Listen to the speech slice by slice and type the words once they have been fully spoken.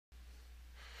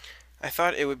I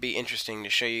thought it would be interesting to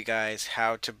show you guys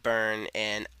how to burn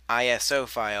an ISO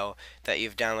file that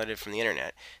you've downloaded from the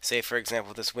internet. Say, for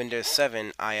example, this Windows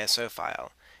 7 ISO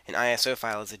file. An ISO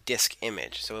file is a disk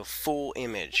image, so a full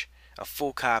image, a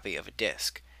full copy of a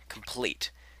disk, complete.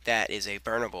 That is a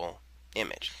burnable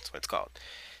image. That's what it's called.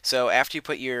 So after you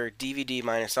put your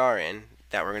DVD-R in,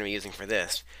 that we're going to be using for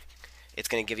this, it's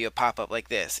going to give you a pop-up like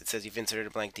this. It says you've inserted a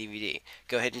blank DVD.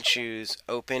 Go ahead and choose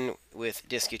Open with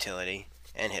Disk Utility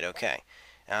and hit OK.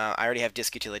 I already have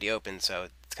Disk Utility open, so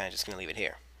it's kind of just going to leave it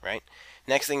here, right?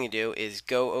 Next thing you do is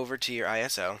go over to your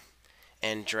ISO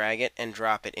and drag it and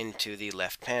drop it into the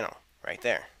left panel, right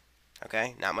there.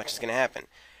 Okay, not much is going to happen.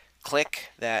 Click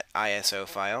that ISO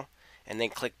file, and then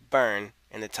click Burn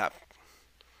in the top.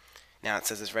 Now it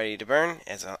says it's ready to burn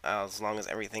as long as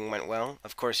everything went well.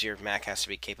 Of course, your Mac has to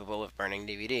be capable of burning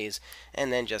DVDs,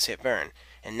 and then just hit burn.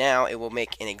 And now it will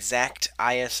make an exact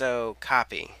ISO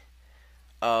copy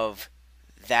of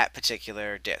that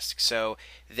particular disk. So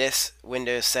this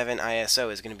Windows 7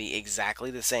 ISO is going to be exactly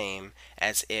the same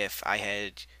as if I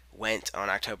had went on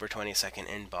October 22nd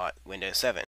and bought Windows 7.